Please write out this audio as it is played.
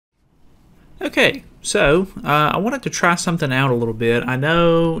Okay, so I wanted to try something out a little bit. I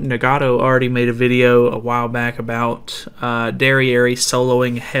know Nagato already made a video a while back about Derieri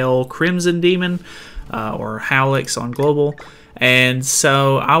soloing Hell Crimson Demon, or Howlix on Global. And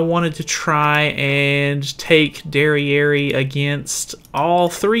so I wanted to try and take Derieri against all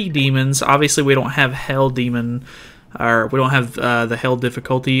three demons. Obviously we don't have Hell Demon, or we don't have the Hell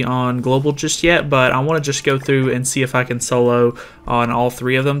difficulty on Global just yet, but I want to just go through and see if I can solo on all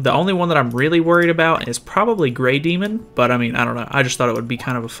three of them. The only one that I'm really worried about is probably Grey Demon, but I mean, I don't know. I just thought it would be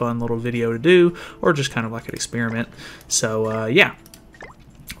kind of a fun little video to do, or just kind of like an experiment. So yeah.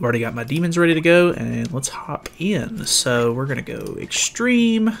 I've already got my demons ready to go, and let's hop in. So we're going to go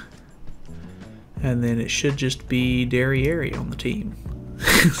Extreme, and then it should just be Derieri on the team.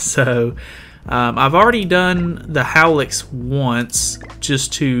 So I've already done the Howlix once,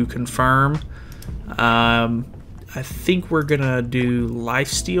 just to confirm. I think we're going to do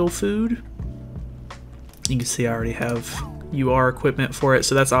Lifesteal Food. You can see I already have UR equipment for it,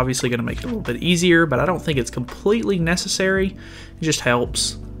 so that's obviously going to make it a little bit easier, but I don't think it's completely necessary. It just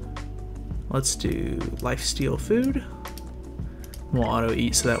helps. Let's do Lifesteal Food. We'll auto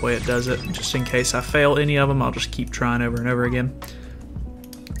eat so that way it does it. Just in case I fail any of them, I'll just keep trying over and over again.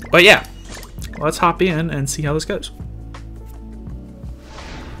 But yeah, let's hop in and see how this goes.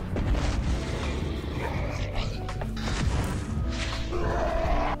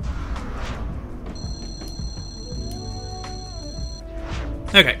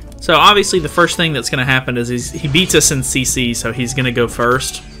 Okay, so obviously the first thing that's going to happen is he beats us in CC, so he's going to go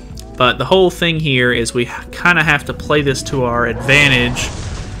first. But the whole thing here is we kind of have to play this to our advantage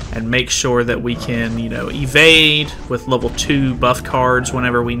and make sure that we can, you know, evade with level 2 buff cards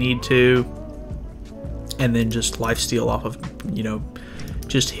whenever we need to, and then just lifesteal off of, you know,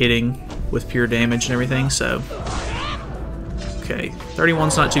 just hitting with pure damage and everything. So, okay,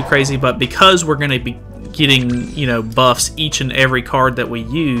 31's not too crazy, but because we're going to be getting, you know, buffs each and every card that we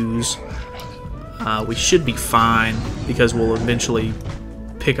use, we should be fine, because we'll eventually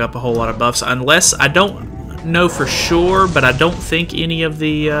pick up a whole lot of buffs, unless, I don't know for sure, but I don't think any of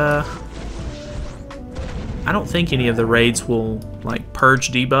the raids will like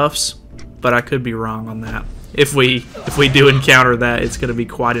purge debuffs, but I could be wrong on that. If we do encounter that, it's going to be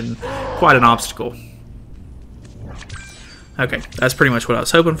quite an obstacle. Okay, that's pretty much what I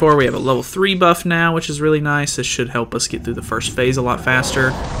was hoping for. We have a level 3 buff now, which is really nice. This should help us get through the first phase a lot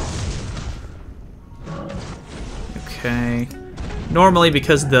faster. Okay. Normally,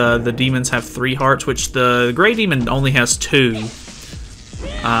 because the demons have 3 hearts, which the Grey Demon only has 2,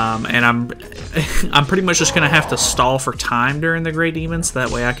 and I'm pretty much just gonna have to stall for time during the Grey Demon, so that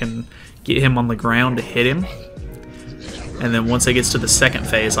way I can get him on the ground to hit him. And then once it gets to the second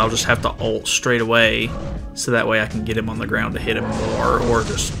phase, I'll just have to ult straight away, so that way I can get him on the ground to hit him more, or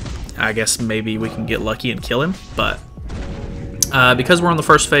just, I guess maybe we can get lucky and kill him. But because we're on the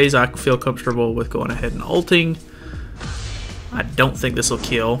first phase, I feel comfortable with going ahead and ulting. I don't think this will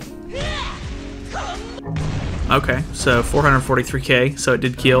kill. Okay, so 443k, so it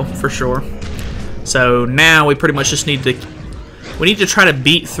did kill for sure. So now we pretty much just need to try to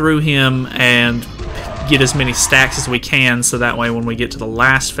beat through him and get as many stacks as we can, so that way when we get to the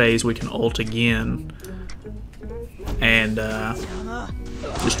last phase we can ult again and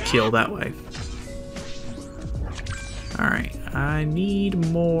just kill that way. Alright, I need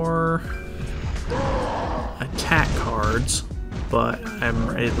more attack cards, but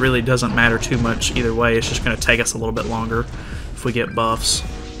it really doesn't matter too much either way. It's just going to take us a little bit longer if we get buffs.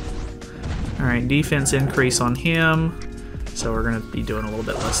 Alright, defense increase on him, so we're going to be doing a little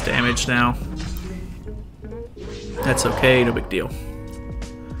bit less damage now. That's okay, no big deal.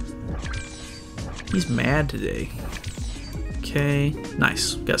 He's mad today. Okay,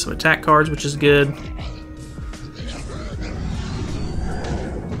 nice. Got some attack cards, which is good.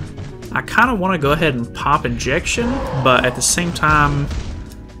 I kind of want to go ahead and pop injection, but at the same time,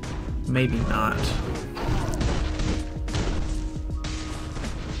 maybe not.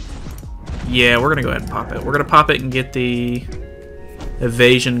 Yeah, we're going to go ahead and pop it. We're going to pop it and get the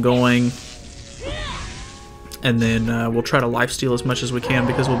evasion going. And then we'll try to lifesteal as much as we can,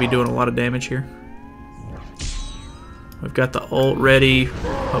 because we'll be doing a lot of damage here. We've got the ult ready.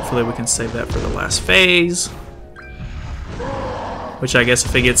 Hopefully we can save that for the last phase. Which I guess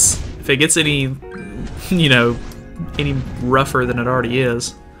if it gets any, you know, any rougher than it already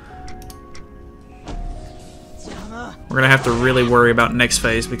is, we're gonna have to really worry about next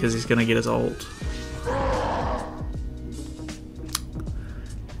phase, because he's gonna get his ult.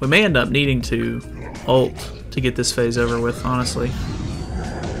 We may end up needing to ult to get this phase over with, honestly.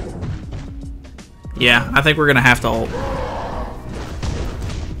 Yeah, I think we're gonna have to ult.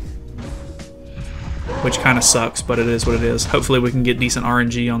 which kind of sucks, but it is what it is. Hopefully we can get decent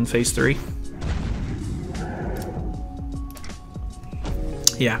RNG on phase 3.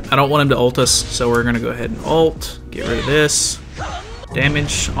 Yeah, I don't want him to ult us, so we're going to go ahead and ult. Get rid of this.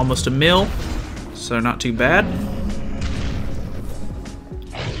 Damage, almost a mil, so not too bad.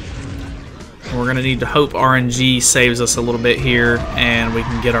 We're going to need to hope RNG saves us a little bit here, and we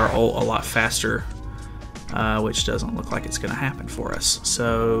can get our ult a lot faster, which doesn't look like it's going to happen for us.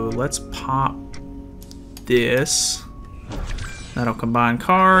 So let's pop this. That'll combine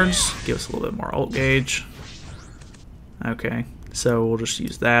cards, give us a little bit more ult gauge. Okay. So we'll just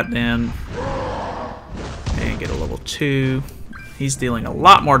use that then and get a level 2. He's dealing a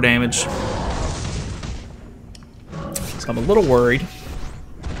lot more damage, so I'm a little worried.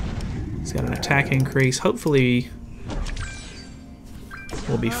 He's got an attack increase. Hopefully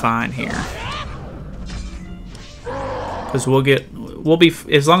we'll be fine here, because we'll be,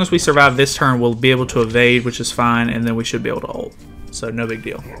 as long as we survive this turn, we'll be able to evade, which is fine, and then we should be able to ult. So no big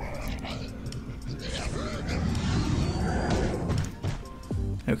deal.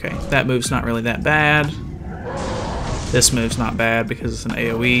 Okay, that move's not really that bad. This move's not bad because it's an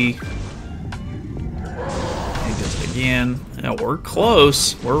AoE. He does it again. Now we're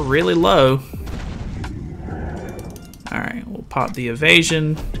close. We're really low. Alright, we'll pop the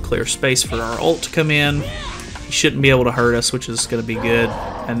evasion to clear space for our ult to come in. He shouldn't be able to hurt us, which is going to be good.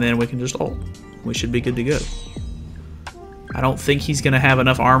 And then we can just ult. We should be good to go. I don't think he's going to have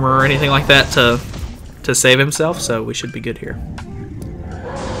enough armor or anything like that to save himself, so we should be good here.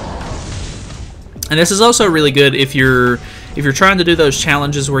 And this is also really good if you're trying to do those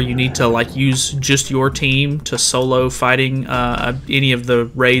challenges where you need to like use just your team to solo fighting any of the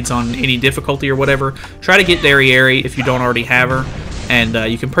raids on any difficulty or whatever. Try to get Derieri if you don't already have her,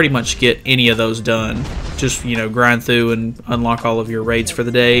 and you can pretty much get any of those done. Just, you know, grind through and unlock all of your raids for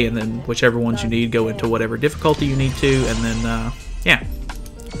the day, and then whichever ones you need, go into whatever difficulty you need to, and then yeah,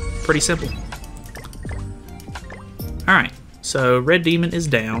 pretty simple. All right. So red demon is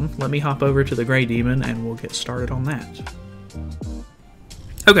down. Let me hop over to the gray demon and we'll get started on that.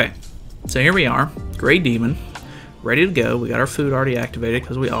 Okay, so here we are, gray demon, ready to go. We got our food already activated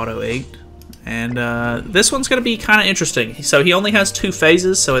because we auto ate. And this one's going to be kind of interesting. So he only has 2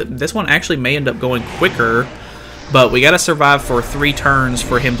 phases, so this one actually may end up going quicker, but we got to survive for 3 turns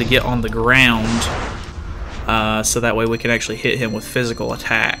for him to get on the ground. So that way we can actually hit him with physical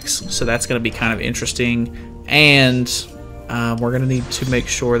attacks. So that's going to be kind of interesting. And we're going to need to make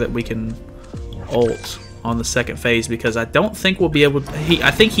sure that we can ult on the second phase, because I don't think we'll be able to,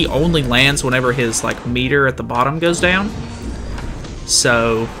 I think he only lands whenever his like meter at the bottom goes down.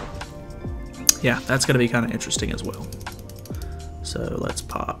 So yeah, that's going to be kind of interesting as well. So let's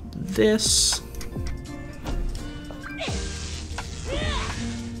pop this.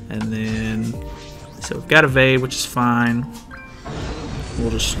 And then, so we've got evade, which is fine.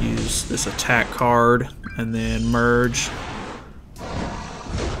 We'll just use this attack card and then merge.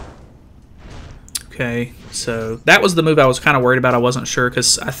 Okay, so that was the move I was kind of worried about. I wasn't sure,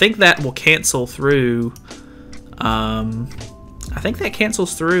 because I think that will cancel through. I think that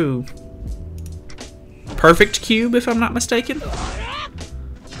cancels through Perfect Cube, if I'm not mistaken.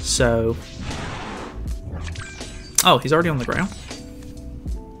 So, oh, he's already on the ground.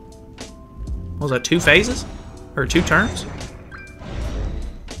 What was that, 2 phases? Or 2 turns?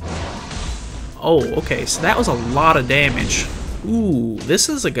 Oh, okay, so that was a lot of damage. Ooh, this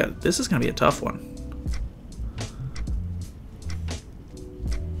is gonna be a tough one.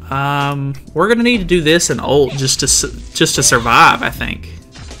 We're gonna need to do this and ult just to survive, I think.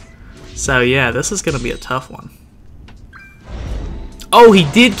 So yeah, this is gonna be a tough one. Oh, he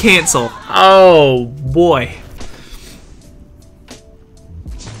did cancel. Oh boy.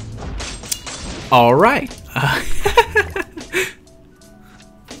 All right.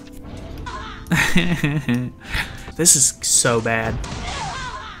 This is so bad.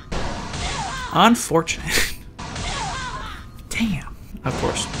 Unfortunate. Damn. Of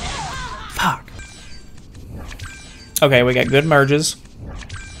course. Fuck. Okay, we got good merges.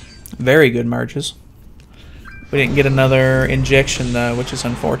 Very good merges. We didn't get another injection though, which is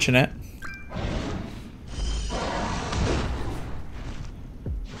unfortunate.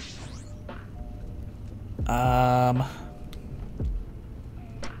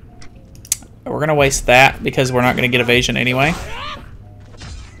 We're gonna waste that because we're not gonna get evasion anyway.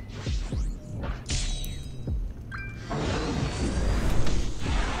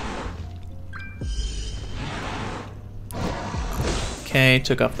 Okay,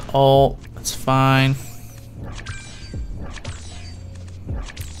 took off the ult. That's fine.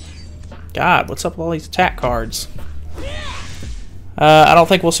 God, what's up with all these attack cards? I don't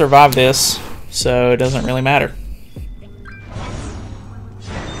think we'll survive this. so it doesn't really matter.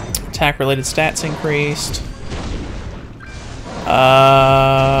 Attack-related stats increased.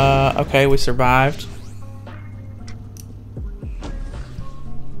 Okay, we survived.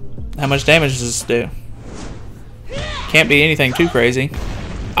 How much damage does this do? Can't be anything too crazy.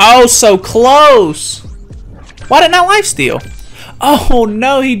 Oh, so close! Why didn't I lifesteal? Oh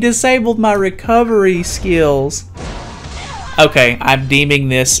no, he disabled my recovery skills. Okay, I'm deeming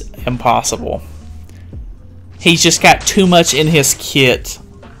this impossible. He's just got too much in his kit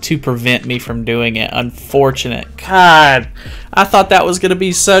to prevent me from doing it. Unfortunate. God, I thought that was gonna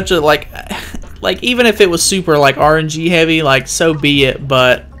be such a like even if it was super like RNG heavy, like so be it,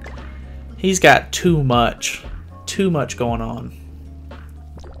 but he's got too much going on.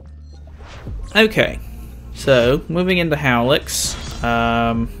 Okay, so moving into Howlix.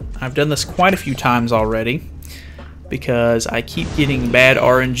 I've done this quite a few times already because I keep getting bad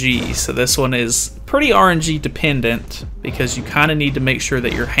RNG. So this one is pretty RNG dependent because you kind of need to make sure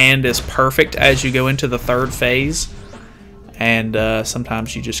that your hand is perfect as you go into the third phase, and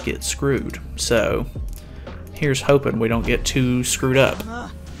sometimes you just get screwed. So here's hoping we don't get too screwed up.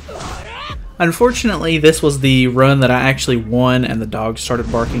 Unfortunately, this was the run that I actually won, and the dog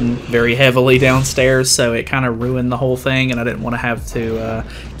started barking very heavily downstairs, so it kind of ruined the whole thing, and I didn't want to have to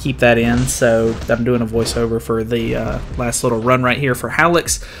keep that in, so I'm doing a voiceover for the last little run right here for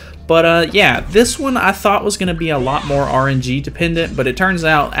Howlix. But yeah, this one I thought was going to be a lot more RNG dependent, but it turns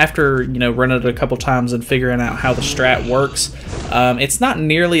out after, you know, running it a couple times and figuring out how the strat works, it's not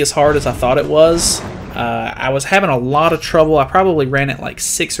nearly as hard as I thought it was. I was having a lot of trouble. I probably ran it like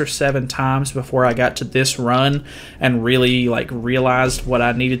 6 or 7 times before I got to this run and really like realized what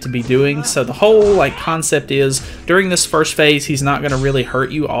I needed to be doing. So the whole like concept is during this first phase, he's not going to really hurt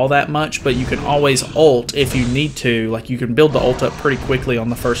you all that much, but you can always ult if you need to. Like you can build the ult up pretty quickly on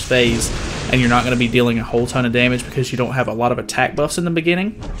the first phase, and you're not going to be dealing a whole ton of damage because you don't have a lot of attack buffs in the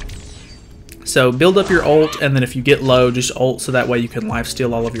beginning. So build up your ult, and then if you get low, just ult so that way you can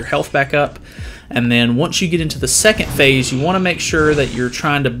lifesteal all of your health back up. And then once you get into the second phase, you want to make sure that you're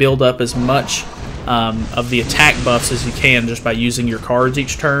trying to build up as much of the attack buffs as you can just by using your cards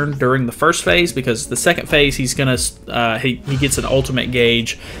each turn during the first phase, because the second phase he's gonna he gets an ultimate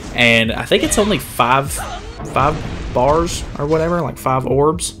gauge, and I think it's only five bars or whatever, like 5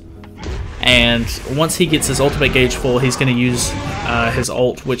 orbs. And once he gets his ultimate gauge full, he's going to use his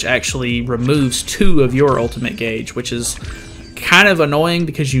ult, which actually removes 2 of your ultimate gauge, which is kind of annoying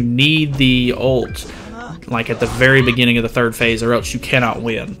because you need the ult like at the very beginning of the third phase, or else you cannot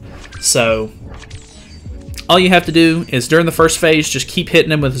win. So all you have to do is during the first phase, just keep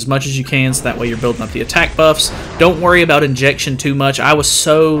hitting him with as much as you can, so that way you're building up the attack buffs. Don't worry about injection too much. I was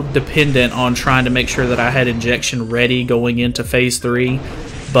so dependent on trying to make sure that I had injection ready going into phase 3.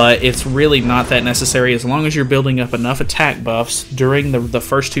 But it's really not that necessary as long as you're building up enough attack buffs during the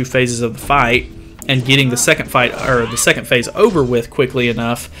first 2 phases of the fight and getting the second phase over with quickly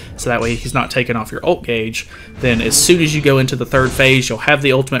enough so that way he's not taking off your ult gauge. Then as soon as you go into the third phase, you'll have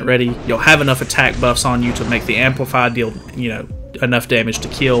the ultimate ready, you'll have enough attack buffs on you to make the amplified deal, you know, enough damage to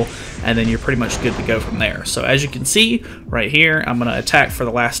kill, and then you're pretty much good to go from there. So as you can see right here, I'm going to attack for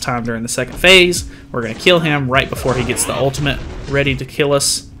the last time during the second phase. We're going to kill him right before he gets the ultimate ready to kill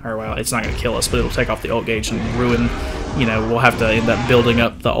us. Or, well, it's not going to kill us, but it'll take off the ult gauge and ruin, you know, we'll have to end up building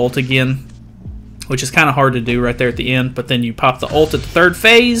up the ult again, which is kind of hard to do right there at the end. But then you pop the ult at the third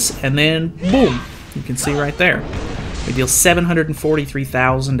phase, and then boom, you can see right there. We deal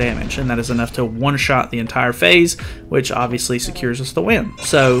 743,000 damage, and that is enough to one-shot the entire phase, which obviously secures us the win.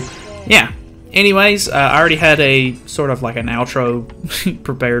 So, yeah. Anyways, I already had a sort of like an outro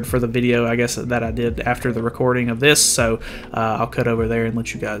prepared for the video, I guess, that I did after the recording of this. So I'll cut over there and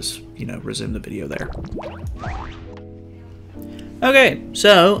let you guys, you know, resume the video there. Okay,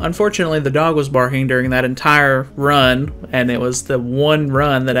 so unfortunately the dog was barking during that entire run, and it was the one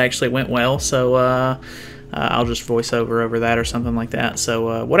run that actually went well. So I'll just voice over that or something like that.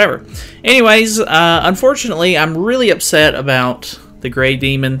 So whatever. Anyways, unfortunately, I'm really upset about the Gray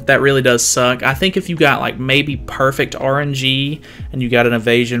Demon. That really does suck. I think if you got like maybe perfect RNG and you got an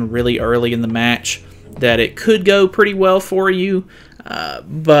evasion really early in the match, that it could go pretty well for you.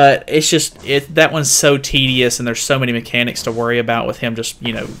 But it's just, that one's so tedious, and there's so many mechanics to worry about with him just,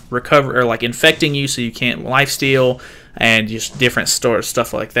 you know, recover or like infecting you so you can't lifesteal, and just different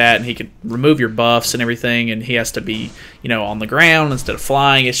stuff like that. And he can remove your buffs and everything, and he has to be, you know, on the ground instead of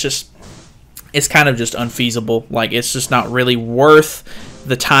flying. It's just, it's kind of just unfeasible. Like, it's just not really worth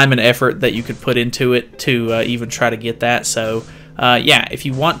the time and effort that you could put into it to even try to get that. So yeah, if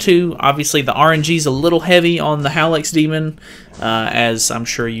you want to, obviously the RNG is a little heavy on the Howlex Demon, as I'm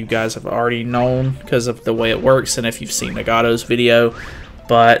sure you guys have already known because of the way it works and if you've seen Nagado's video.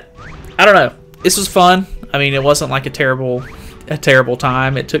 But I don't know. This was fun. I mean, it wasn't like a terrible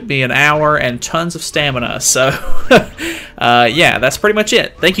time. It took me an hour and tons of stamina. So yeah, that's pretty much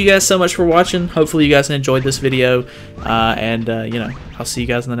it. Thank you guys so much for watching. Hopefully you guys enjoyed this video, and you know, I'll see you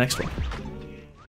guys in the next one.